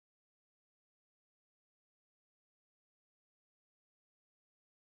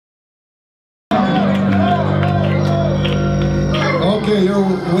Okay, you're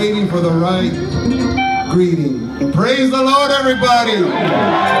waiting for the right greeting. Praise the Lord, everybody.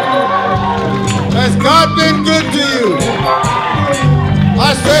 Has God been good to you?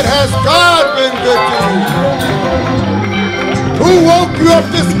 I said, has God been good to you? Who woke you up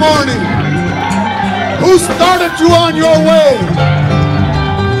this morning? Who started you on your way?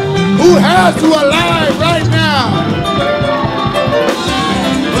 Who has you alive right now?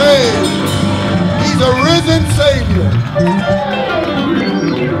 Praise. He's a risen Savior.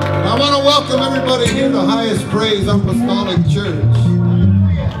 I want to welcome everybody here to Highest Praise Apostolic Church.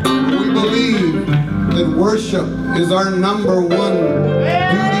 We believe that worship is our number one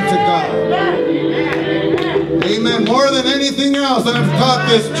duty to God. Amen. More than anything else, I've taught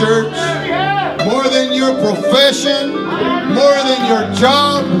this church, more than your profession, more than your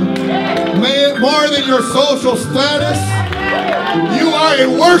job, more than your social status, you are a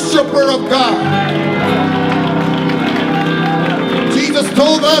worshiper of God. Jesus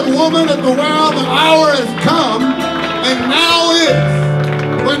told that woman at the well, the hour has come, and now is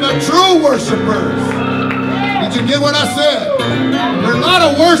when the true worshipers. Did you get what I said? There are a lot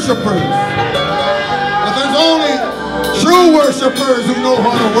of worshipers, but there's only true worshipers who know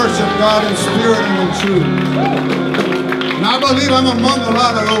how to worship God in spirit and in truth. And I believe I'm among a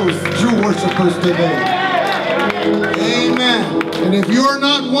lot of those true worshipers today. Amen. And if you're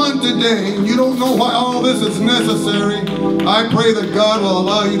not one today, and you don't know why all this is necessary, I pray that God will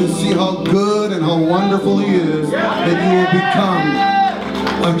allow you to see how good and how wonderful He is, that you will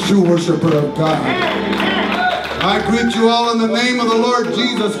become a true worshiper of God. I greet you all in the name of the Lord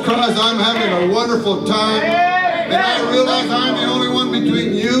Jesus Christ. I'm having a wonderful time, and I realize I'm the only one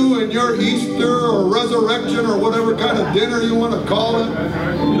between you and your Easter or resurrection or whatever kind of dinner you want to call it.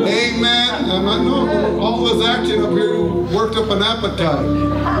 Amen. And I know all this action up here worked up an appetite,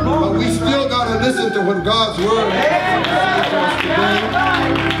 but we still got to listen to what God's Word has to us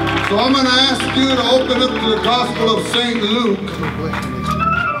today. So I'm going to ask you to open up to the Gospel of St. Luke,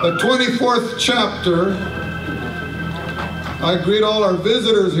 the 24th chapter. I greet all our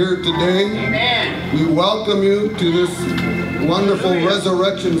visitors here today. Amen. We welcome you to this wonderful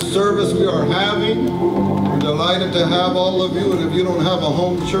resurrection service we are having. We're delighted to have all of you, and if you don't have a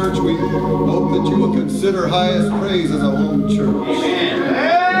home church, we hope that you will consider Highest Praise as a home church.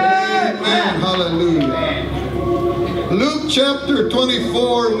 Amen. Amen. Hallelujah. Luke chapter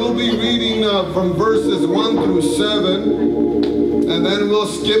 24, we'll be reading from verses 1 through 7. And then we'll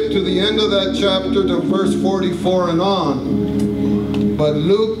skip to the end of that chapter to verse 44 and on. But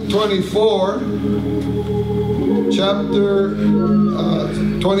Luke 24, chapter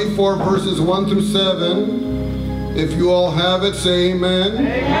 24, verses 1 through 7. If you all have it, say amen.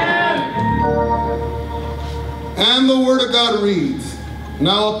 Amen. And the Word of God reads,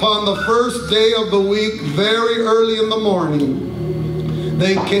 Now upon the first day of the week, very early in the morning,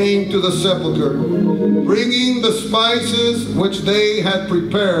 they came to the sepulchre, bringing the spices which they had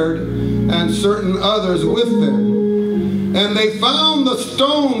prepared, and certain others with them. And they found the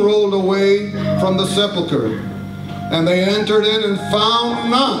stone rolled away from the sepulchre. And they entered in and found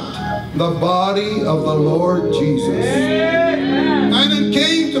not the body of the Lord Jesus. And it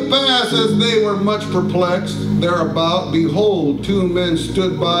came to pass, as they were much perplexed thereabout, behold, two men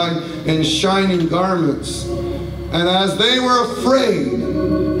stood by in shining garments. And as they were afraid,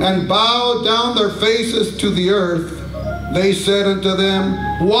 and bowed down their faces to the earth, they said unto them,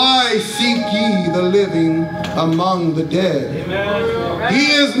 Why seek ye the living among the dead? Amen.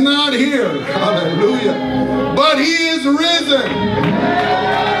 He is not here, hallelujah, but He is risen.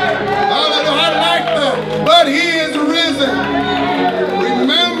 Hallelujah, I like that. But He is risen.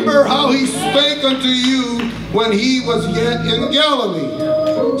 Remember how He spake unto you when He was yet in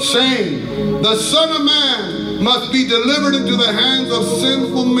Galilee, saying, The Son of Man must be delivered into the hands of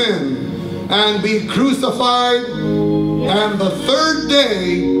sinful men, and be crucified, and the third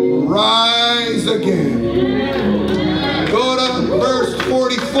day rise again. Go to verse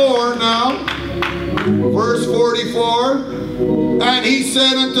 44 now. Verse 44. And He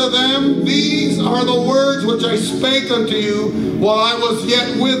said unto them, These are the words which I spake unto you while I was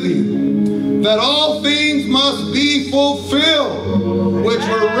yet with you, that all things must be fulfilled, which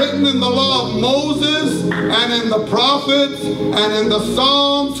were written in the law of Moses, and in the prophets, and in the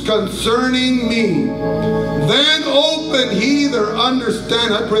Psalms concerning me. Then open He their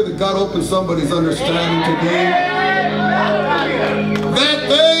understanding. I pray that God open somebody's understanding today, that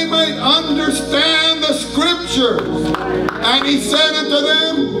they might understand the Scriptures. And He said unto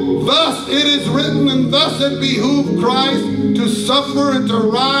them, Thus it is written, and thus it behooved Christ to suffer and to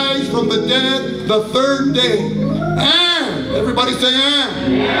rise from the dead the third day, and Everybody say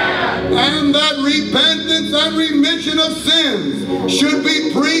amen. And that repentance and remission of sins should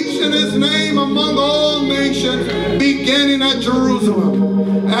be preached in his name among all nations, beginning at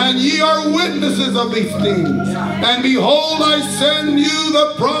Jerusalem. And ye are witnesses of these things. And behold, I send you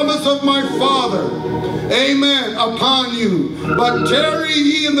the promise of my Father, amen, upon you. But tarry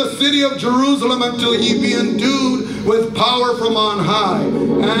ye in the city of Jerusalem until ye be endued with power from on high.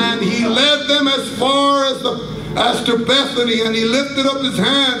 And he led them as far as to Bethany, and he lifted up his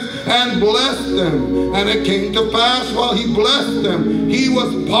hands and blessed them. And it came to pass, while he blessed them, he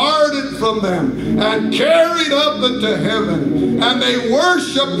was parted from them and carried up into heaven. And they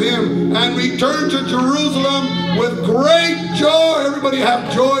worshiped him and returned to Jerusalem with great joy. Everybody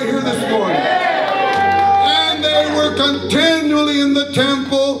have joy here this morning. And they were continually in the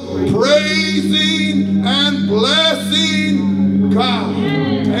temple, praising and blessing God.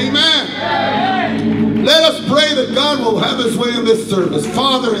 Amen. Let us pray that God will have his way in this service.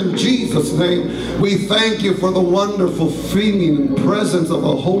 Father, in Jesus' name, we thank you for the wonderful feeling and presence of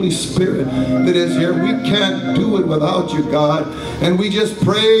the Holy Spirit that is here. We can't do it without you, God. And we just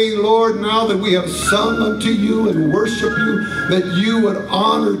pray, Lord, now that we have sung unto you and worship you, that you would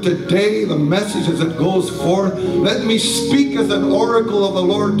honor today the message as it goes forth. Let me speak as an oracle of the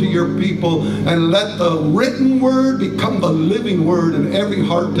Lord to your people, and let the written word become the living word in every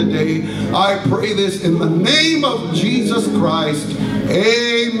heart today. I pray this in the name of Jesus Christ.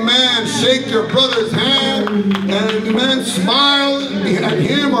 Amen. Shake your brother's hand and amen. Smile at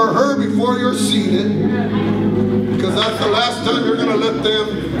him or her before you're seated, because that's the last time you're going to let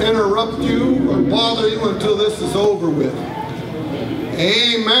them interrupt you or bother you until this is over with.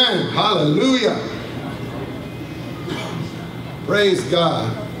 Amen. Hallelujah. Praise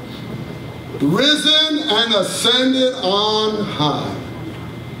God. Risen and ascended on high.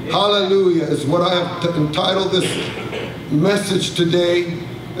 Hallelujah is what I have entitled this message today.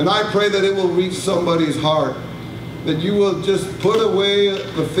 And I pray that it will reach somebody's heart. That you will just put away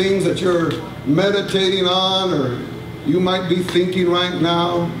the things that you're meditating on or you might be thinking right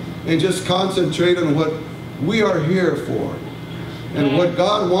now, and just concentrate on what we are here for and what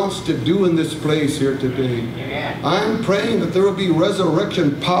God wants to do in this place here today. I'm praying that there will be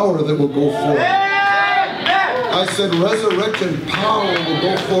resurrection power that will go forth. I said resurrection power will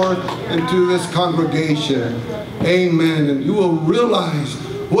go forth into this congregation. Amen. And you will realize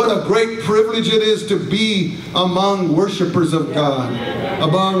what a great privilege it is to be among worshipers of God,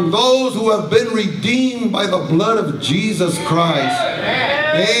 among those who have been redeemed by the blood of Jesus Christ.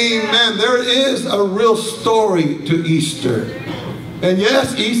 Amen. There is a real story to Easter. And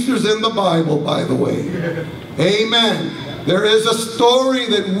yes, Easter's in the Bible, by the way. Amen. There is a story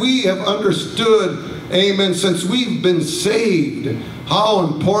that we have understood, amen, since we've been saved, how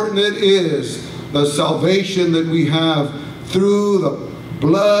important it is, the salvation that we have through the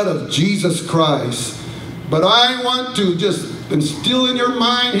blood of Jesus Christ. But I want to just instill in your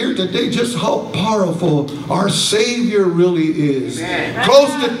mind here today just how powerful our Savior really is.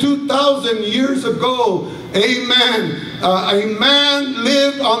 Close to 2,000 years ago, amen, a man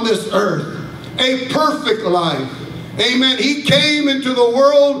lived on this earth, a perfect life. Amen. He came into the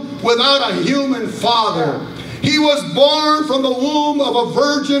world without a human father. He was born from the womb of a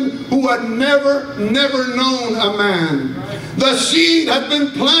virgin who had never known a man. The seed had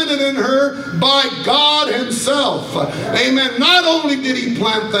been planted in her by God himself. Amen. Not only did he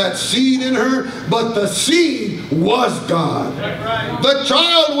plant that seed in her, but the seed was God. The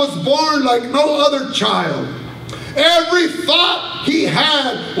child was born like no other child. Every thought he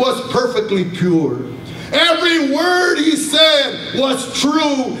had was perfectly pure. Every word he said was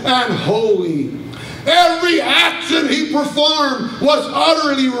true and holy. Every action he performed was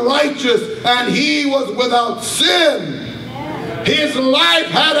utterly righteous, and he was without sin. His life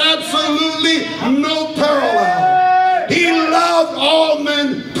had absolutely no parallel. He loved all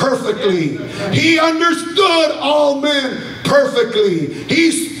men perfectly. He understood all men perfectly.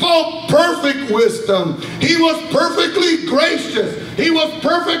 He spoke perfect wisdom. He was perfectly gracious. He was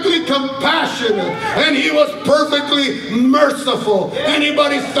perfectly compassionate. And he was perfectly merciful.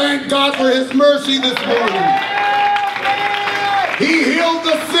 Anybody thank God for his mercy this morning? He healed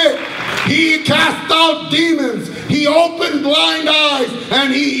the sick. He cast out demons. He opened blind eyes.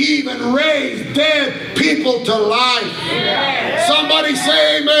 And he even raised dead people to life. Amen. Somebody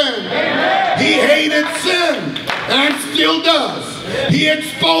say amen. Amen. He hated sin and still does. He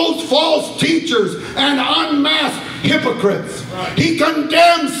exposed false teachers and unmasked hypocrites. He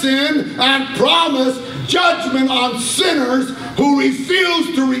condemned sin and promised judgment on sinners who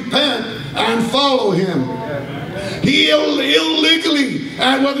refuse to repent and follow him. He illegally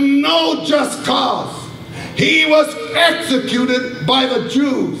and with no just cause, he was executed by the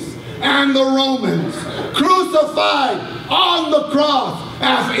Jews and the Romans, crucified on the cross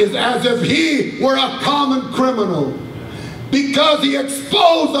as if he were a common criminal, because he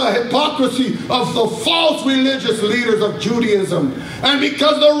exposed the hypocrisy of the false religious leaders of Judaism, and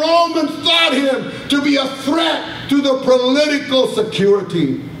because the Romans thought him to be a threat to the political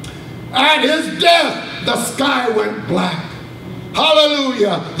security. At his death, the sky went black.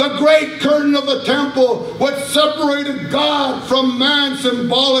 Hallelujah. The great curtain of the temple, which separated God from man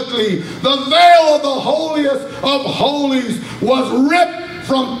symbolically, the veil of the holiest of holies, was ripped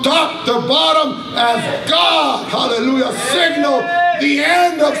from top to bottom as God, hallelujah, signaled the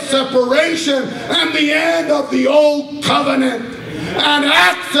end of separation and the end of the old covenant and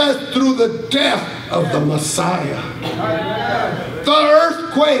access through the death of the Messiah. The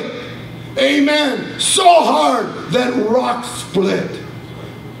earthquake, amen, so hard that rocks split,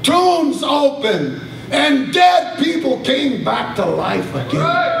 tombs opened, and dead people came back to life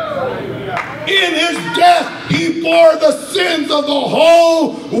again. In his death, he bore the sins of the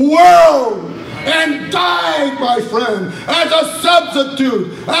whole world and died, my friend, as a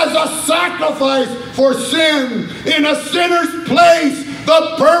substitute, as a sacrifice for sin, in a sinner's place,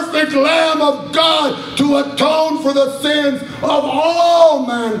 the perfect Lamb of God to atone for the sins of all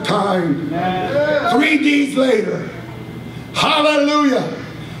mankind. 3 days later, hallelujah,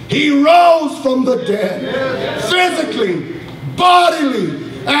 he rose from the dead, physically, bodily,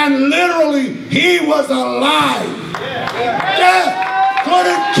 and literally, he was alive. Death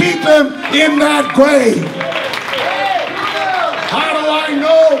couldn't keep him in that grave. How do I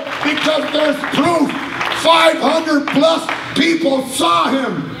know? Because there's proof. 500 plus people saw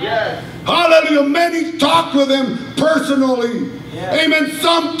him. Hallelujah. Many talked with him personally. Amen.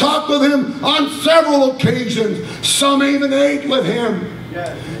 Some talked with him on several occasions. Some even ate with him.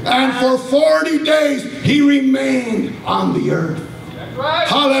 And for 40 days, he remained on the earth.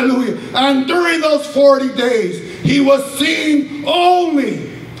 Hallelujah. And during those 40 days, he was seen only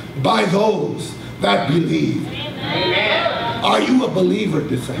by those that believe. Amen. Are you a believer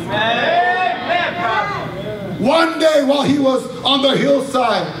this afternoon? One day while he was on the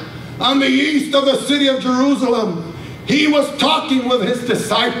hillside on the east of the city of Jerusalem, he was talking with his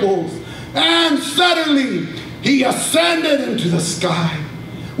disciples, and suddenly he ascended into the sky,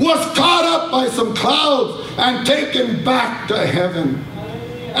 was caught up by some clouds and taken back to heaven,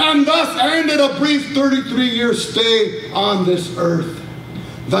 and thus ended a brief 33-year stay on this earth.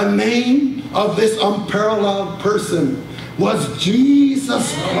 The name of this unparalleled person was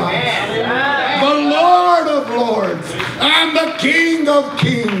Jesus Christ, the Lord of Lords and the King of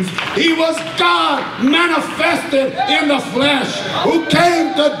Kings. He was God manifested in the flesh, who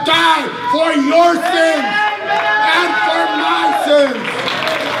came to die for your sins and for my sins.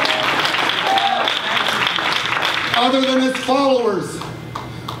 Other than his followers,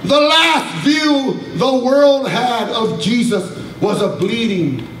 the last view the world had of Jesus was a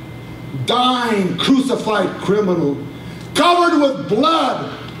bleeding, dying, crucified criminal, covered with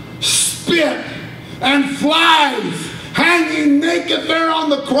blood, spit, and flies, hanging naked there on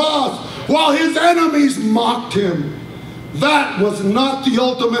the cross while his enemies mocked him. That was not the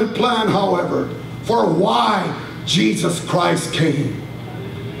ultimate plan, however, for why Jesus Christ came.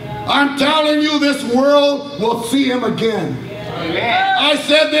 I'm telling you, this world will see him again. I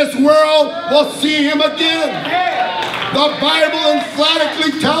said this world will see him again. The Bible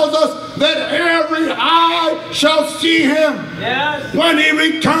emphatically tells us that every eye shall see him when he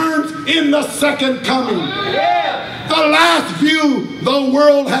returns in the second coming. The last view the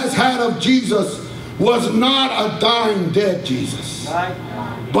world has had of Jesus was not a dying, dead Jesus,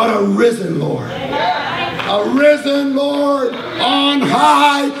 but a risen Lord. A risen Lord on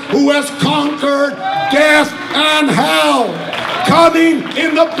high, who has conquered death and hell, coming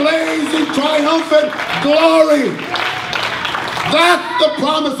in the blazing triumphant glory. That's the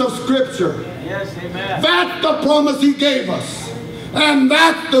promise of Scripture. Yes, amen. That's the promise he gave us. And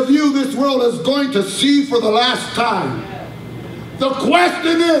that's the view this world is going to see for the last time. The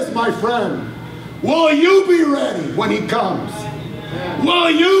question is, my friend, will you be ready when he comes? Will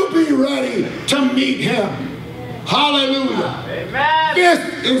you be ready to meet him? Hallelujah. Amen.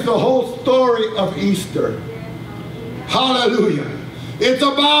 This is the whole story of Easter. Hallelujah. It's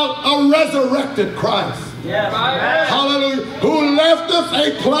about a resurrected Christ. Yes. Hallelujah. Who left us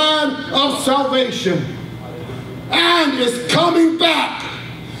a plan of salvation and is coming back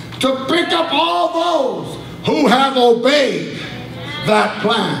to pick up all those who have obeyed that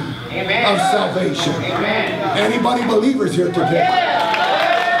plan of salvation. Amen. Anybody believers here today?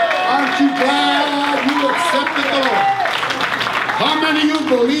 Aren't you glad you accepted the Lord? How many of you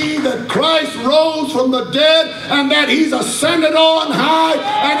believe that Christ rose from from the dead, and that he's ascended on high,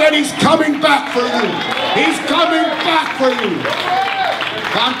 and that he's coming back for you. He's coming back for you.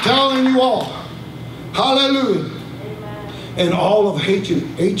 I'm telling you all. Hallelujah. In all of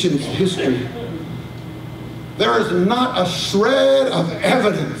ancient history, there is not a shred of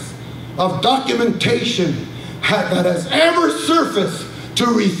evidence, of documentation that has ever surfaced to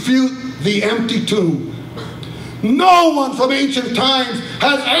refute the empty tomb. No one from ancient times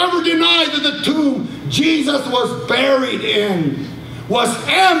has ever denied that the tomb Jesus was buried in was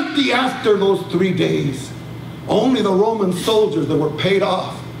empty after those 3 days. Only the Roman soldiers that were paid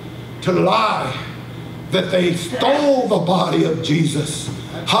off to lie that they stole the body of Jesus.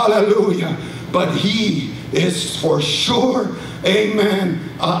 Hallelujah. But he is for sure, amen,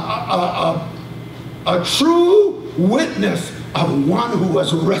 a true witness of one who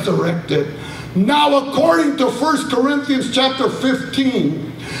was resurrected. Now, according to 1 Corinthians chapter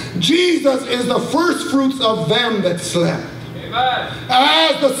 15, Jesus is the first fruits of them that slept. Amen.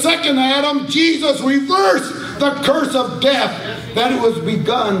 As the second Adam, Jesus reversed the curse of death that was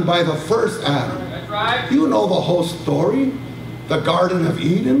begun by the first Adam. That's right. You know the whole story. The Garden of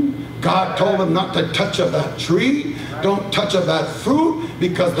Eden. God told him not to touch of that tree. Don't touch of that fruit,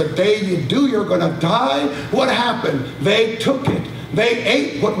 because the day you do, you're going to die. What happened? They took it. They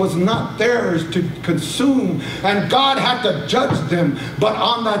ate what was not theirs to consume, and God had to judge them. But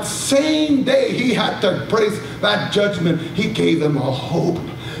on that same day, he had to praise that judgment. He gave them a hope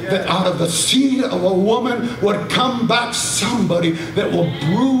that out of the seed of a woman would come back somebody that will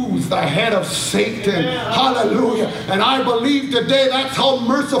bruise the head of Satan. Hallelujah. And I believe today that's how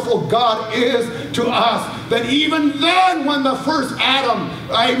merciful God is to us, that even then when the first Adam,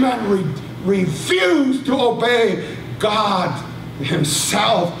 amen, refused to obey, God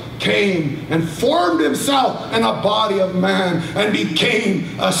himself came and formed himself in a body of man and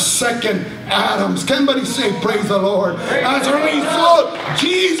became a second Adam. Somebody say praise the Lord. As a result,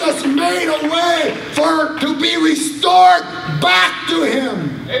 Jesus made a way for to be restored back to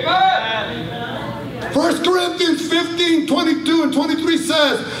him. Amen. 1 Corinthians 15, 22 and 23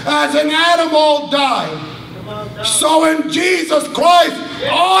 says, as in Adam all died, so in Jesus Christ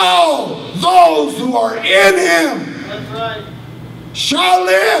all those who are in him shall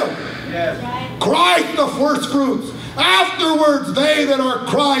live. Yes. Christ the first fruits. Afterwards they that are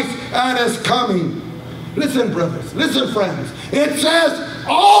Christ at his coming. Listen, brothers. Listen, friends. It says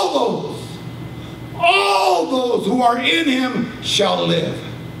all those who are in him shall live.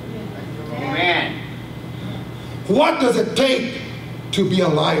 Amen. What does it take to be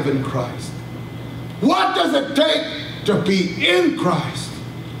alive in Christ? What does it take to be in Christ?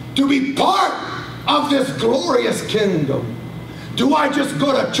 To be part of this glorious kingdom? Do I just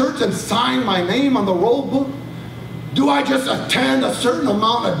go to church and sign my name on the roll book? Do I just attend a certain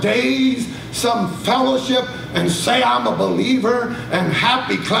amount of days, some fellowship, and say I'm a believer and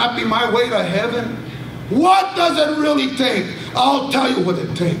happy clapping my way to heaven? What does it really take? I'll tell you what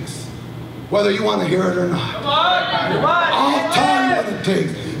it takes, whether you want to hear it or not. I'll tell you what it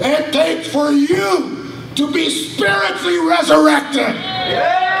takes. It takes for you to be spiritually resurrected.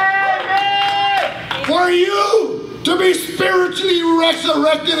 For you to be spiritually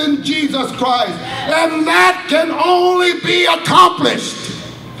resurrected in Jesus Christ. And that can only be accomplished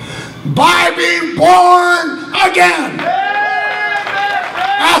by being born again.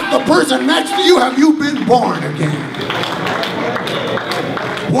 Ask the person next to you, have you been born again?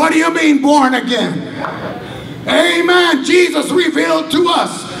 What do you mean born again? Amen. Jesus revealed to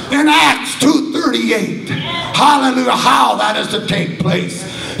us in Acts 2:38. Hallelujah. How that is to take place.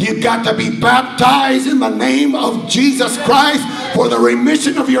 You've got to be baptized in the name of Jesus Christ for the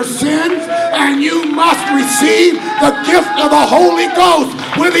remission of your sins, and you must receive the gift of the Holy Ghost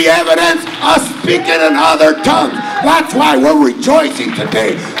with the evidence of speaking in other tongues. That's why we're rejoicing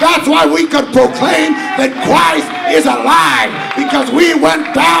today. That's why we could proclaim that Christ is alive, because we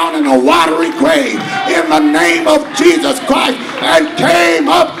went down in a watery grave in the name of Jesus Christ and came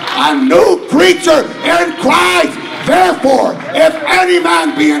up a new creature in Christ. Therefore, if any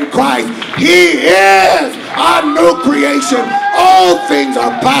man be in Christ, he is a new creation. All things are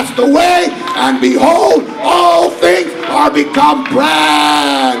passed away, and behold, all things are become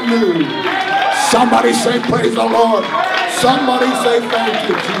brand new. Somebody say praise the Lord. Somebody say thank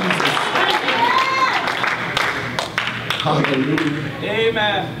you, Jesus. Hallelujah.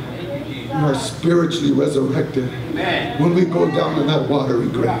 Amen. We are spiritually resurrected. Amen. When we go down in that watery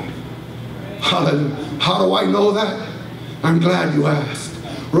grave. Hallelujah. How do I know that? I'm glad you asked.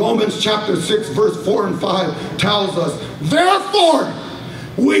 Romans chapter 6 verse 4 and 5 tells us, therefore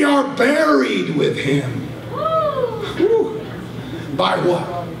we are buried with him. Woo. By what?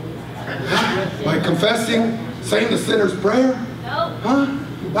 By confessing, saying the sinner's prayer? Huh?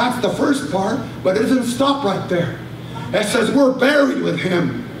 That's the first part, but it doesn't stop right there. It says we're buried with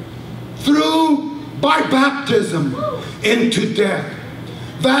him by baptism into death.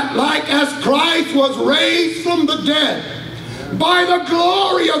 That like as Christ was raised from the dead by the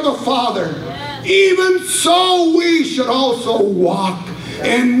glory of the Father, even so we should also walk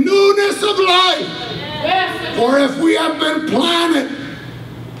in newness of life. For if we have been planted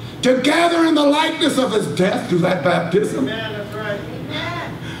together in the likeness of his death through that baptism,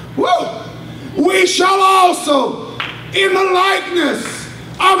 we shall also in the likeness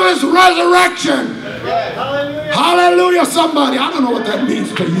of his resurrection. Hallelujah, somebody. I don't know what that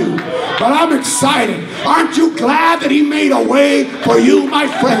means to you, but I'm excited. Aren't you glad that he made a way for you, my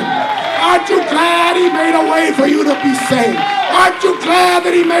friend? Aren't you glad he made a way for you to be saved? Aren't you glad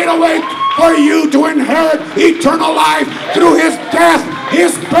that he made a way for you to inherit eternal life through his death,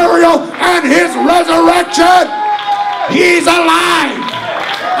 his burial, and his resurrection? He's alive.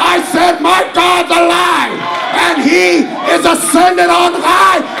 I said, my God's alive, and he is ascended on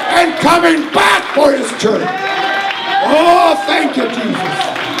high and coming back for his church. Oh, thank you, Jesus.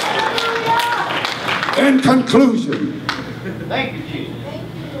 In conclusion, thank you,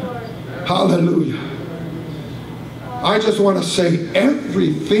 Jesus. Hallelujah. I just want to say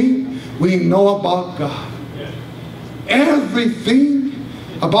everything we know about God, everything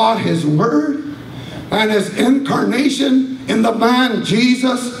about his word and his incarnation in the man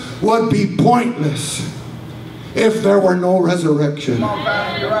Jesus would be pointless if there were no resurrection.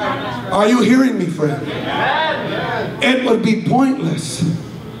 Are you hearing me, friend? It would be pointless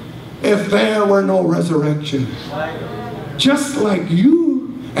if there were no resurrection. Just like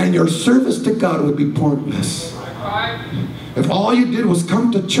you and your service to God would be pointless if all you did was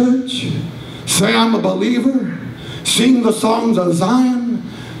come to church, say I'm a believer, sing the songs of Zion,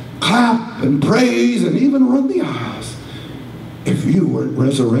 clap and praise and even run the aisles, if you were in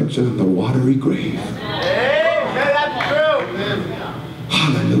resurrection in the watery grave. That's true.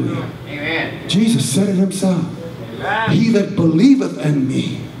 Hallelujah. Amen. Jesus said it himself. He that believeth in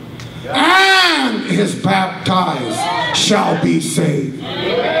me and is baptized shall be saved.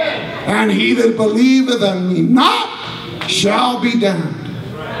 And he that believeth in me not shall be damned.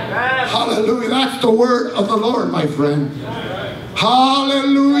 Hallelujah. That's the word of the Lord, my friend.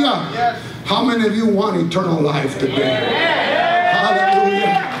 Hallelujah. How many of you want eternal life today?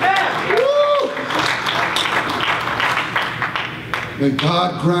 Hallelujah. May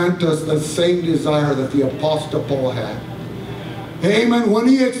God grant us the same desire that the Apostle Paul had. Amen. When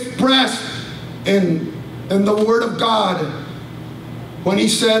he expressed in the Word of God, when he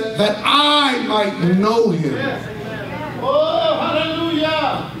said that I might know him. Oh,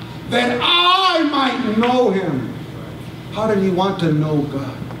 hallelujah. That I might know him. How did he want to know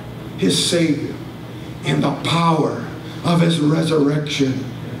God? His Savior. In the power of his resurrection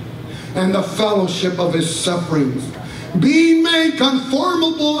and the fellowship of his sufferings, being made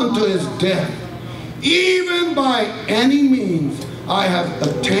conformable unto his death, even by any means I have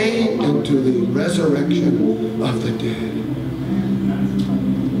attained unto the resurrection of the dead.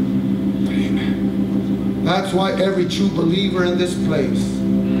 Amen. That's why every true believer in this place,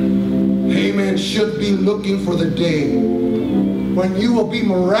 amen, should be looking for the day when you will be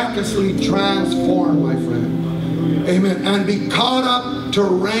miraculously transformed, my friend. Amen. And be caught up to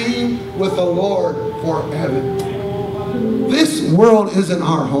reign with the Lord forever. This world isn't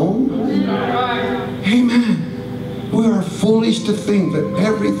our home. Amen. We are foolish to think that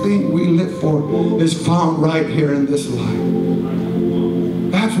everything we live for is found right here in this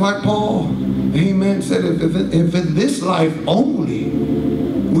life. That's why Paul, amen, said if in this life only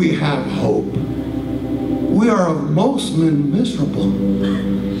we have hope, we are of most men miserable.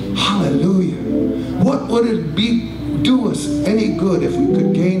 Hallelujah. What would it do us any good if we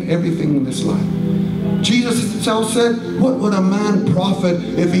could gain everything in this life? Jesus himself said, what would a man profit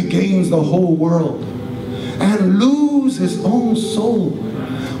if he gains the whole world and lose his own soul?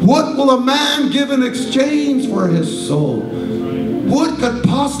 What will a man give in exchange for his soul? What could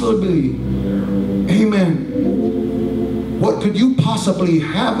possibly, amen, what could you possibly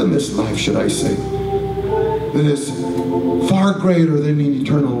have in this life, should I say, that is far greater than an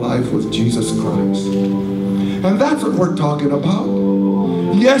eternal life with Jesus Christ? And that's what we're talking about.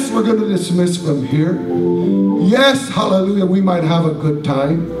 Yes, we're going to dismiss from here. Yes, hallelujah, we might have a good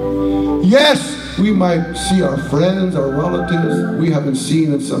time. Yes, we might see our friends, our relatives we haven't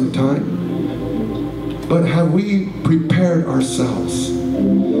seen in some time. But have we prepared ourselves?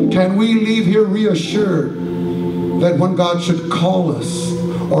 Can we leave here reassured that when God should call us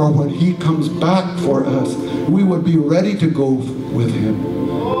or when he comes back for us, we would be ready to go with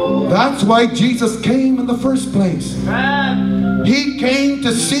him? That's why Jesus came in the first place. He came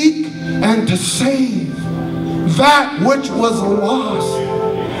to seek and to save that which was lost.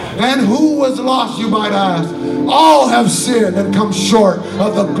 And who was lost, you might ask? All have sinned and come short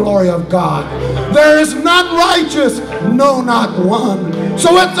of the glory of God. There is none righteous, no, not one.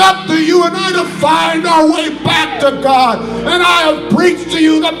 So it's up to you and I to find our way back to God. And I have preached to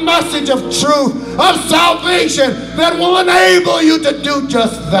you the message of truth, of salvation, that will enable you to do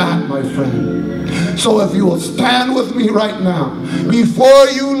just that, my friend. So if you will stand with me right now, before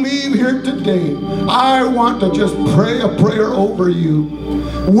you leave here today, I want to just pray a prayer over you,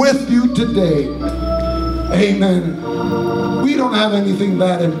 with you today. Amen. We don't have anything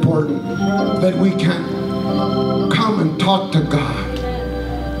that important that we can't come and talk to God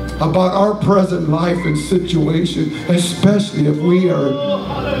about our present life and situation, especially if we are,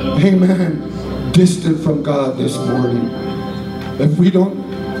 amen, distant from God this morning. If we don't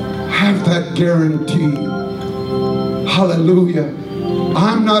have that guarantee. Hallelujah.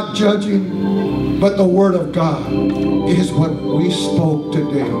 I'm not judging, but the Word of God is what we spoke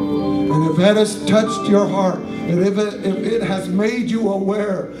today. And if that has touched your heart, and if it has made you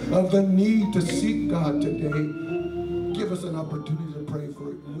aware of the need to seek God today, give us an opportunity to pray for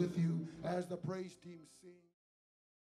it with you as the praise team sings.